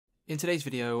In today's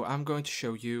video, I'm going to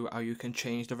show you how you can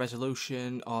change the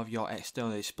resolution of your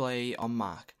external display on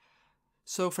Mac.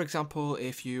 So for example,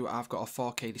 if you have got a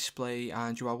 4K display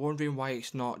and you are wondering why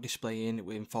it's not displaying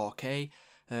in 4K,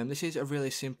 this is a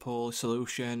really simple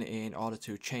solution in order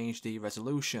to change the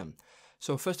resolution.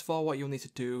 So first of all, what you'll need to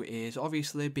do is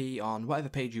obviously be on whatever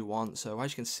page you want. So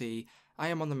as you can see, I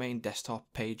am on the main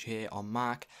desktop page here on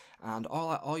Mac, and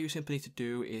all you simply need to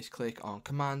do is click on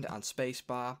Command and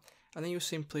Spacebar, and then you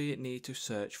simply need to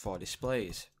search for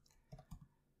displays.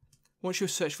 Once you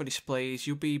search for displays,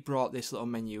 you'll be brought this little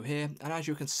menu here, and as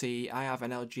you can see, I have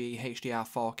an LG HDR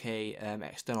 4K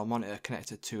external monitor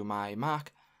connected to my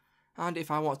Mac. And if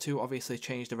I want to obviously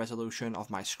change the resolution of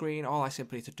my screen, all I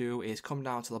simply need to do is come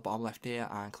down to the bottom left here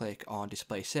and click on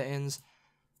display settings,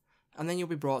 and then you'll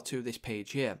be brought to this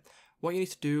page here. What you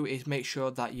need to do is make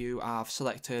sure that you have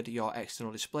selected your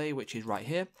external display, which is right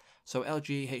here. So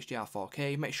LG HDR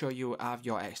 4K, make sure you have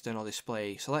your external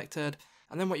display selected,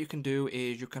 and then what you can do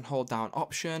is you can hold down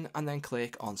Option and then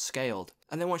click on Scaled.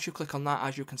 And then once you click on that,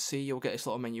 as you can see, you'll get this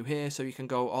little menu here, so you can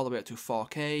go all the way up to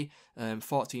 4K,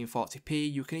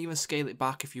 1440p. You can even scale it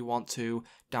back if you want to,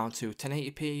 down to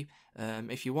 1080p.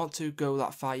 If you want to go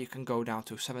that far, you can go down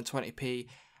to 720p,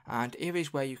 and here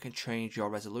is where you can change your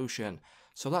resolution.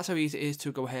 So that's how easy it is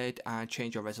to go ahead and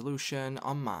change your resolution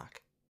on Mac.